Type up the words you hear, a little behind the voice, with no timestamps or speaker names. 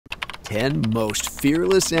10 most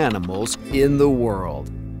fearless animals in the world.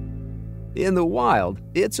 In the wild,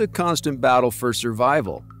 it's a constant battle for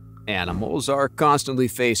survival. Animals are constantly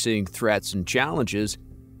facing threats and challenges,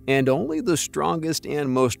 and only the strongest and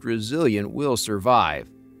most resilient will survive.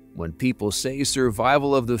 When people say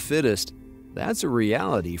survival of the fittest, that's a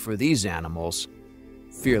reality for these animals.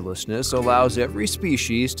 Fearlessness allows every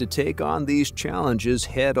species to take on these challenges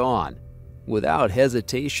head-on, without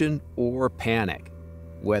hesitation or panic.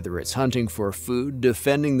 Whether it's hunting for food,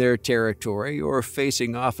 defending their territory, or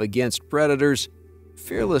facing off against predators,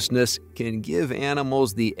 fearlessness can give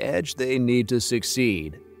animals the edge they need to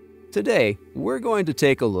succeed. Today, we're going to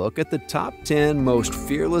take a look at the top 10 most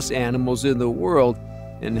fearless animals in the world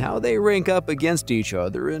and how they rank up against each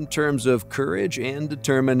other in terms of courage and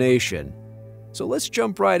determination. So let's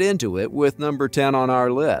jump right into it with number 10 on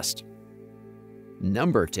our list.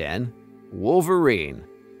 Number 10. Wolverine.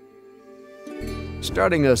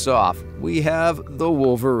 Starting us off, we have the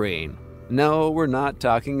wolverine. No, we're not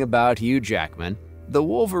talking about Hugh Jackman. The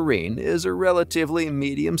wolverine is a relatively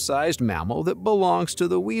medium-sized mammal that belongs to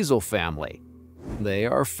the weasel family. They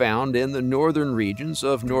are found in the northern regions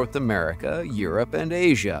of North America, Europe, and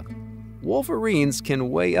Asia. Wolverines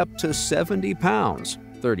can weigh up to 70 pounds,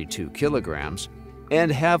 32 kilograms,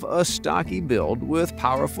 and have a stocky build with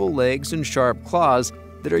powerful legs and sharp claws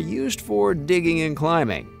that are used for digging and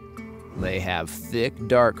climbing. They have thick,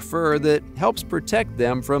 dark fur that helps protect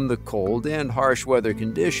them from the cold and harsh weather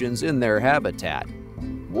conditions in their habitat.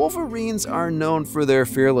 Wolverines are known for their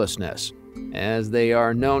fearlessness, as they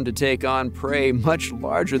are known to take on prey much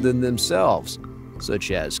larger than themselves,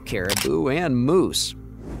 such as caribou and moose.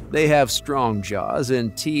 They have strong jaws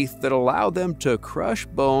and teeth that allow them to crush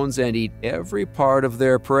bones and eat every part of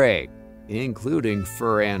their prey, including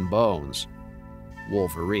fur and bones.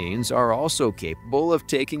 Wolverines are also capable of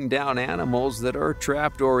taking down animals that are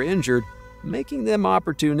trapped or injured, making them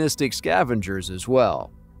opportunistic scavengers as well.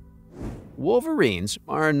 Wolverines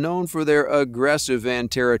are known for their aggressive and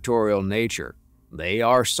territorial nature. They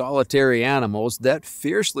are solitary animals that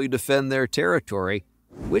fiercely defend their territory,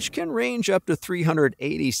 which can range up to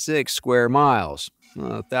 386 square miles,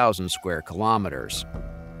 1,000 square kilometers.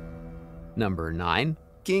 Number 9.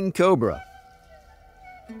 King Cobra.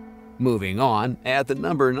 Moving on, at the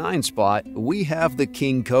number 9 spot, we have the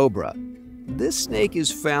king cobra. This snake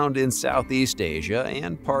is found in Southeast Asia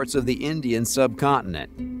and parts of the Indian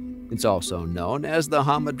subcontinent. It's also known as the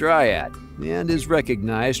hamadryad and is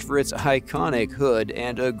recognized for its iconic hood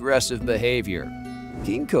and aggressive behavior.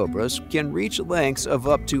 King cobras can reach lengths of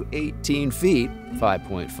up to 18 feet,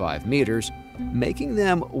 5.5 meters, making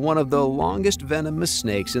them one of the longest venomous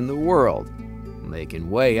snakes in the world. They can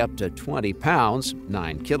weigh up to 20 pounds,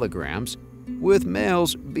 9 kilograms, with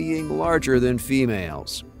males being larger than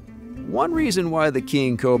females. One reason why the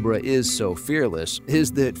king cobra is so fearless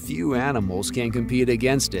is that few animals can compete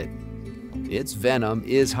against it. Its venom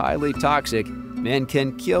is highly toxic and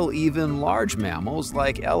can kill even large mammals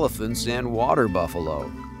like elephants and water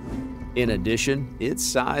buffalo. In addition, its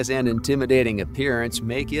size and intimidating appearance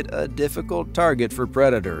make it a difficult target for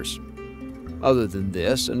predators. Other than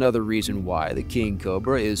this, another reason why the king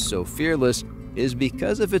cobra is so fearless is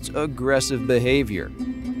because of its aggressive behavior.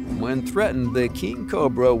 When threatened, the king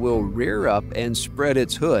cobra will rear up and spread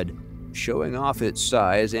its hood, showing off its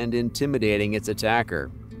size and intimidating its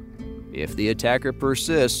attacker. If the attacker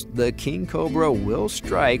persists, the king cobra will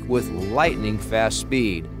strike with lightning-fast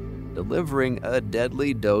speed, delivering a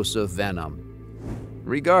deadly dose of venom.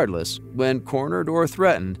 Regardless, when cornered or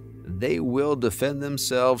threatened, they will defend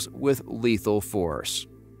themselves with lethal force.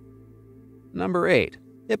 Number 8.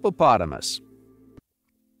 Hippopotamus.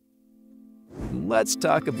 Let's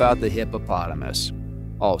talk about the hippopotamus.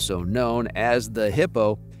 Also known as the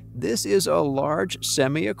hippo, this is a large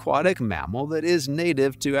semi-aquatic mammal that is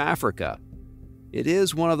native to Africa. It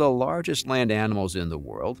is one of the largest land animals in the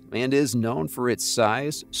world and is known for its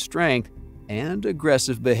size, strength, and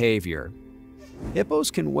aggressive behavior. Hippos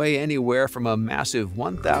can weigh anywhere from a massive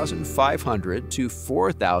 1,500 to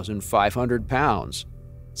 4,500 pounds,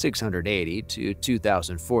 680 to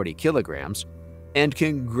 2,040 kilograms, and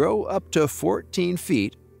can grow up to 14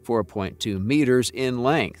 feet, 4.2 meters in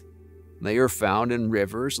length. They are found in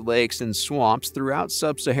rivers, lakes, and swamps throughout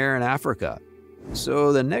sub-Saharan Africa.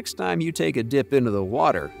 So the next time you take a dip into the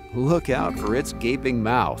water, look out for its gaping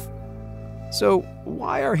mouth. So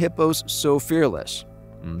why are hippos so fearless?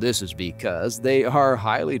 This is because they are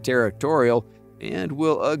highly territorial and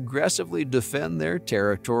will aggressively defend their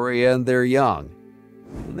territory and their young.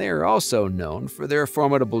 They are also known for their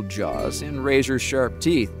formidable jaws and razor-sharp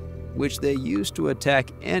teeth, which they use to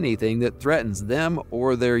attack anything that threatens them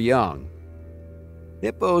or their young.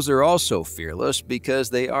 Hippos are also fearless because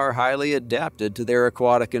they are highly adapted to their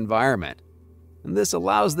aquatic environment. This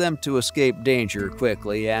allows them to escape danger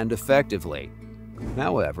quickly and effectively.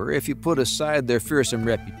 However, if you put aside their fearsome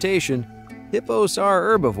reputation, hippos are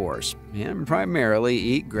herbivores and primarily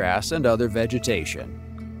eat grass and other vegetation.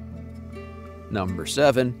 Number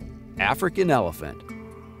 7. African elephant.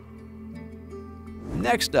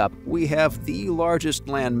 Next up, we have the largest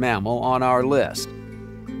land mammal on our list.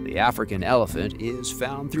 The African elephant is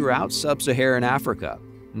found throughout sub-Saharan Africa.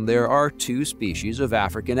 There are two species of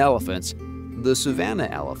African elephants, the savanna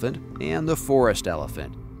elephant and the forest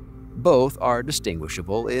elephant. Both are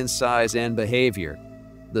distinguishable in size and behavior.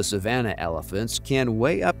 The savanna elephants can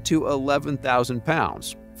weigh up to 11,000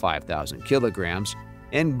 pounds, 5,000 kilograms,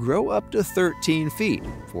 and grow up to 13 feet,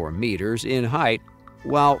 4 meters in height,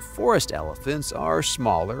 while forest elephants are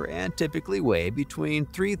smaller and typically weigh between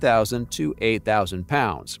 3,000 to 8,000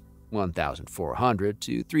 pounds, 1,400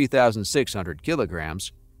 to 3,600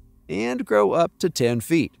 kilograms, and grow up to 10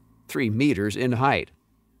 feet, 3 meters in height.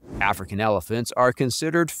 African elephants are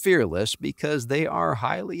considered fearless because they are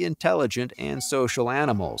highly intelligent and social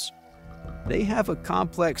animals. They have a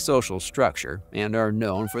complex social structure and are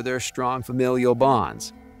known for their strong familial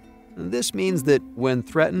bonds. This means that when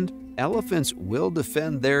threatened, elephants will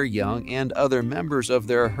defend their young and other members of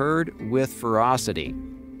their herd with ferocity.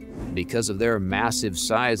 Because of their massive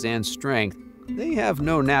size and strength, they have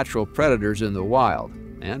no natural predators in the wild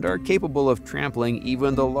and are capable of trampling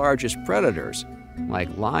even the largest predators,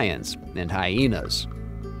 like lions and hyenas.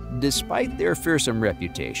 Despite their fearsome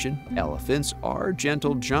reputation, elephants are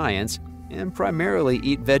gentle giants and primarily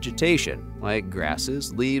eat vegetation, like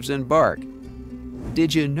grasses, leaves, and bark.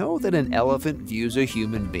 Did you know that an elephant views a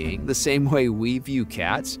human being the same way we view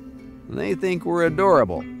cats? They think we're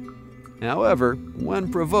adorable. However,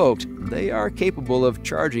 when provoked, they are capable of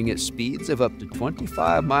charging at speeds of up to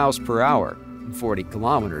 25 miles per hour, 40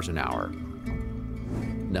 kilometers an hour.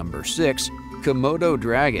 Number 6. Komodo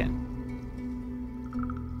dragon.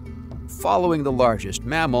 Following the largest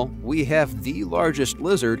mammal, we have the largest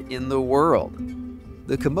lizard in the world.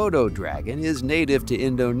 The Komodo dragon is native to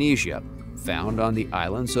Indonesia, found on the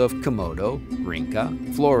islands of Komodo,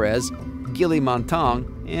 Rinca, Flores, Gili Montang,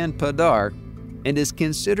 and Padar, and is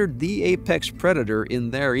considered the apex predator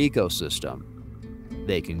in their ecosystem.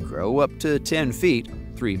 They can grow up to 10 feet,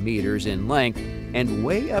 3 meters in length, and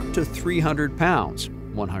weigh up to 300 pounds,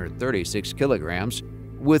 136 kilograms,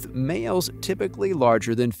 with males typically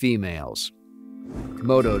larger than females.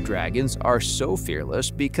 Komodo dragons are so fearless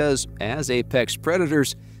because, as apex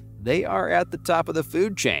predators, they are at the top of the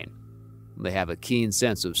food chain. They have a keen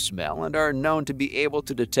sense of smell and are known to be able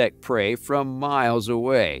to detect prey from miles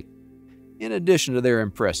away. In addition to their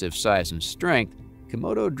impressive size and strength,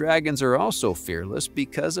 Komodo dragons are also fearless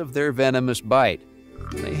because of their venomous bite.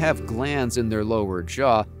 They have glands in their lower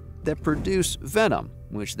jaw that produce venom,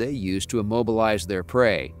 which they use to immobilize their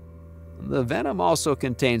prey. The venom also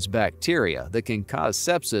contains bacteria that can cause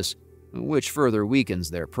sepsis, which further weakens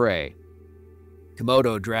their prey.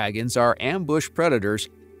 Komodo dragons are ambush predators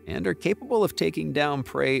and are capable of taking down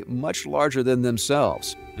prey much larger than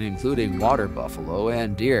themselves, including water buffalo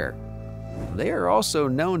and deer. They are also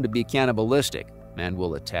known to be cannibalistic and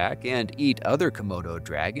will attack and eat other Komodo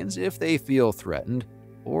dragons if they feel threatened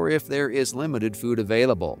or if there is limited food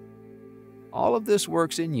available. All of this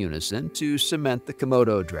works in unison to cement the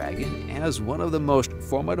Komodo dragon as one of the most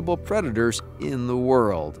formidable predators in the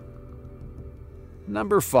world.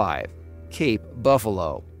 Number 5. Cape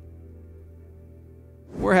buffalo.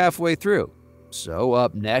 We're halfway through, so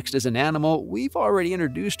up next is an animal we've already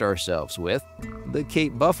introduced ourselves with, the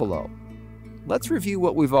Cape buffalo. Let's review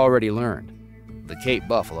what we've already learned. The Cape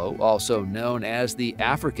buffalo, also known as the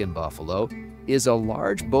African buffalo, is a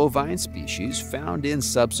large bovine species found in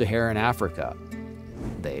sub-Saharan Africa.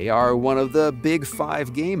 They are one of the big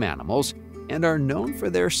 5 game animals and are known for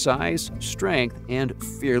their size, strength, and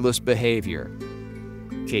fearless behavior.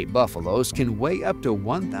 Cape buffaloes can weigh up to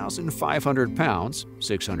 1,500 pounds,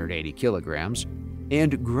 680 kilograms,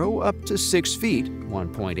 and grow up to 6 feet,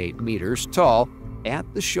 1.8 meters tall, at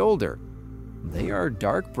the shoulder. They are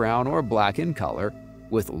dark brown or black in color,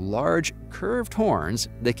 with large, curved horns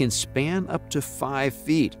that can span up to 5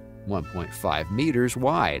 feet, 1.5 meters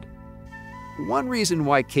wide. One reason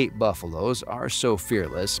why Cape buffaloes are so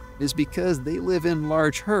fearless is because they live in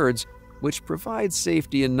large herds, which provide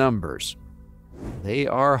safety in numbers. They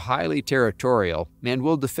are highly territorial and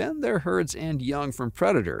will defend their herds and young from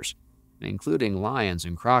predators, including lions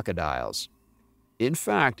and crocodiles. In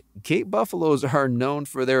fact, Cape buffaloes are known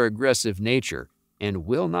for their aggressive nature and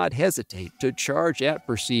will not hesitate to charge at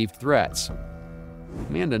perceived threats.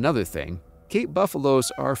 And another thing, Cape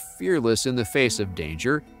buffaloes are fearless in the face of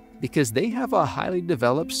danger because they have a highly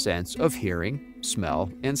developed sense of hearing,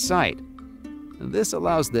 smell, and sight. This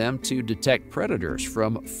allows them to detect predators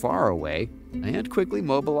from far away and quickly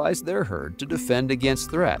mobilize their herd to defend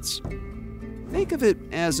against threats. Think of it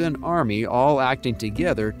as an army all acting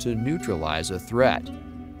together to neutralize a threat.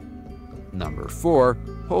 Number 4.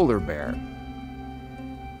 Polar bear.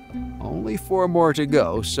 Only 4 more to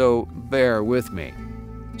go, so bear with me.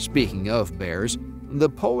 Speaking of bears, the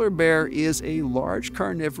polar bear is a large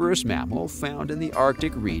carnivorous mammal found in the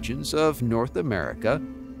Arctic regions of North America,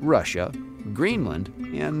 Russia, Greenland,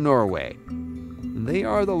 and Norway. They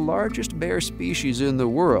are the largest bear species in the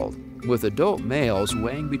world, with adult males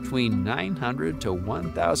weighing between 900 to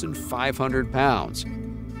 1,500 pounds,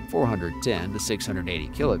 410 to 680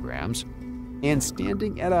 kilograms, and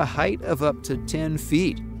standing at a height of up to 10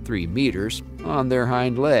 feet, 3 meters, on their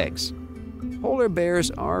hind legs. Polar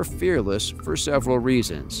bears are fearless for several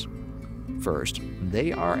reasons. First,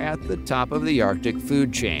 they are at the top of the Arctic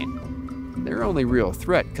food chain. Their only real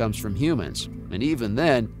threat comes from humans, and even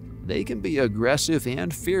then, they can be aggressive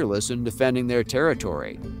and fearless in defending their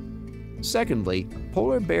territory. Secondly,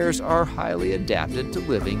 polar bears are highly adapted to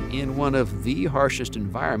living in one of the harshest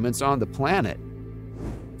environments on the planet.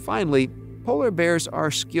 Finally, polar bears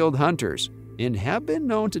are skilled hunters and have been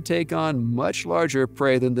known to take on much larger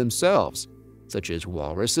prey than themselves, such as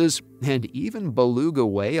walruses and even beluga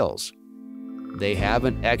whales. They have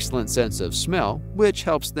an excellent sense of smell, which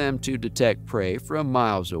helps them to detect prey from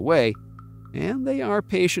miles away, and they are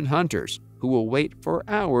patient hunters who will wait for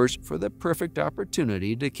hours for the perfect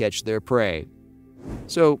opportunity to catch their prey.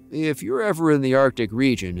 So, if you're ever in the Arctic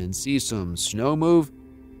region and see some snow move,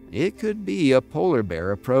 it could be a polar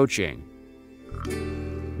bear approaching.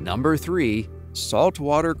 Number 3.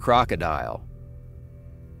 Saltwater crocodile.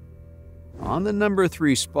 On the number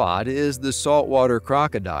 3 spot is the saltwater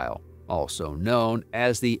crocodile, also known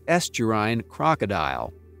as the estuarine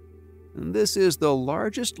crocodile. This is the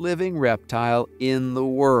largest living reptile in the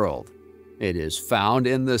world. It is found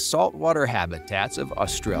in the saltwater habitats of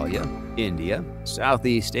Australia, India,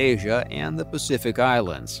 Southeast Asia, and the Pacific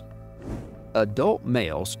Islands. Adult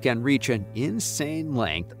males can reach an insane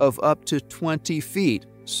length of up to 20 feet,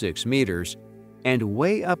 6 meters, and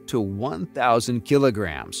weigh up to 1,000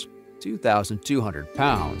 kilograms, 2,200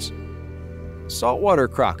 pounds. Saltwater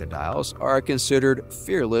crocodiles are considered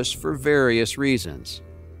fearless for various reasons.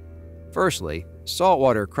 Firstly,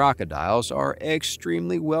 saltwater crocodiles are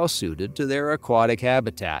extremely well suited to their aquatic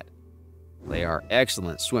habitat. They are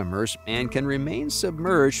excellent swimmers and can remain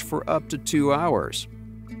submerged for up to 2 hours.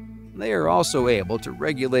 They are also able to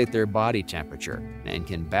regulate their body temperature and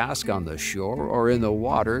can bask on the shore or in the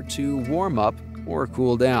water to warm up or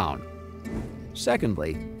cool down.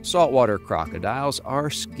 Secondly, saltwater crocodiles are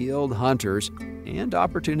skilled hunters and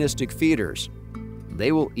opportunistic feeders.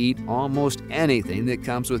 They will eat almost anything that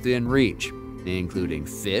comes within reach, including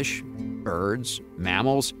fish, birds,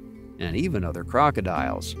 mammals, and even other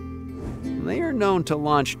crocodiles. They are known to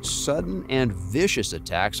launch sudden and vicious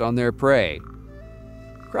attacks on their prey.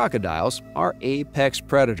 Crocodiles are apex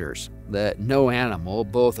predators that no animal,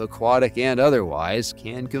 both aquatic and otherwise,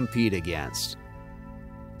 can compete against.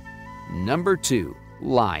 Number 2.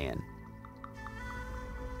 Lion.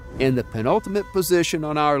 In the penultimate position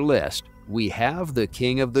on our list, we have the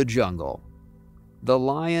king of the jungle. The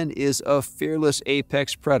lion is a fearless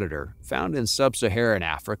apex predator found in sub-Saharan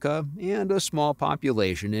Africa and a small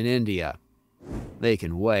population in India. They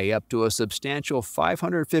can weigh up to a substantial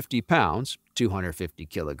 550 pounds, 250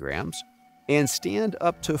 kilograms, and stand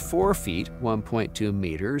up to 4 feet, 1.2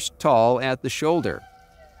 meters, tall at the shoulder,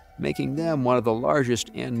 making them one of the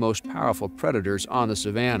largest and most powerful predators on the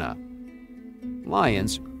savanna.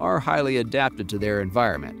 Lions are highly adapted to their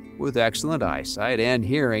environment, with excellent eyesight and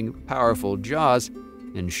hearing, powerful jaws,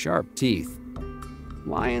 and sharp teeth.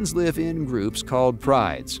 Lions live in groups called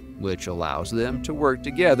prides, which allows them to work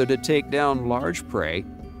together to take down large prey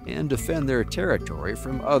and defend their territory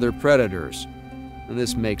from other predators.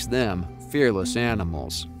 This makes them fearless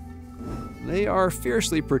animals. They are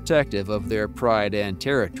fiercely protective of their pride and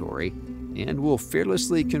territory and will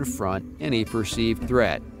fearlessly confront any perceived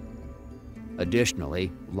threat.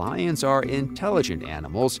 Additionally, lions are intelligent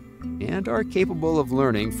animals and are capable of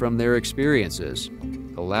learning from their experiences,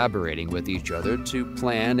 collaborating with each other to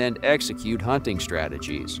plan and execute hunting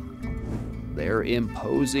strategies. Their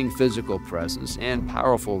imposing physical presence and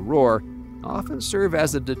powerful roar often serve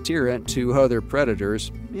as a deterrent to other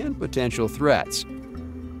predators and potential threats.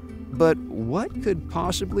 But what could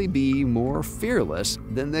possibly be more fearless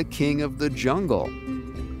than the king of the jungle?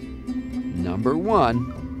 Number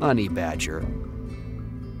 1. Honey badger.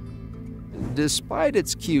 Despite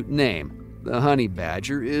its cute name, the honey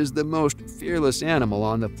badger is the most fearless animal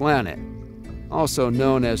on the planet. Also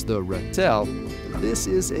known as the ratel, this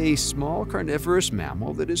is a small carnivorous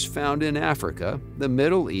mammal that is found in Africa, the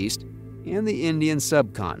Middle East, and the Indian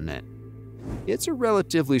subcontinent. It's a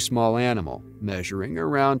relatively small animal, measuring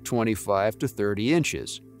around 25 to 30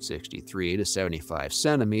 inches, 63 to 75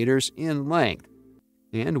 centimeters in length,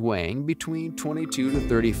 and weighing between 22 to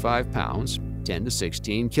 35 pounds, 10 to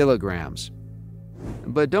 16 kilograms.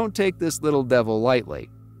 But don't take this little devil lightly.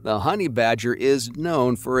 The honey badger is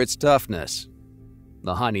known for its toughness.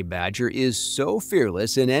 The honey badger is so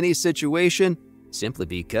fearless in any situation simply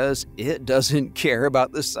because it doesn't care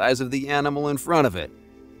about the size of the animal in front of it.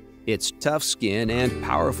 Its tough skin and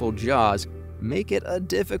powerful jaws make it a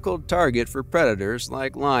difficult target for predators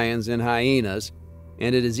like lions and hyenas,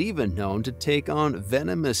 and it is even known to take on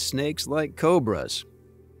venomous snakes like cobras.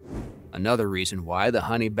 Another reason why the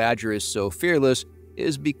honey badger is so fearless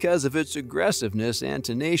is because of its aggressiveness and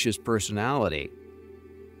tenacious personality.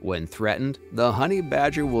 When threatened, the honey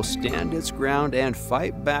badger will stand its ground and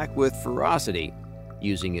fight back with ferocity,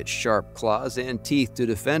 using its sharp claws and teeth to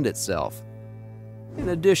defend itself. In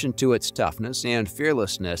addition to its toughness and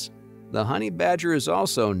fearlessness, the honey badger is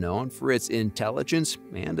also known for its intelligence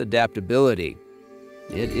and adaptability.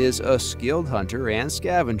 It is a skilled hunter and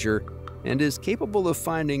scavenger and is capable of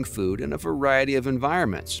finding food in a variety of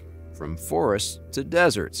environments, from forests to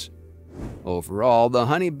deserts. Overall, the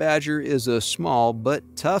honey badger is a small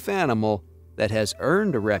but tough animal that has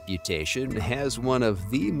earned a reputation as one of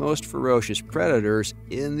the most ferocious predators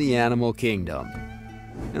in the animal kingdom.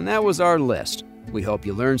 And that was our list. We hope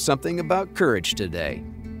you learned something about courage today.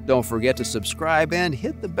 Don't forget to subscribe and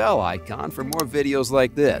hit the bell icon for more videos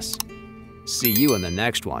like this. See you in the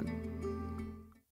next one.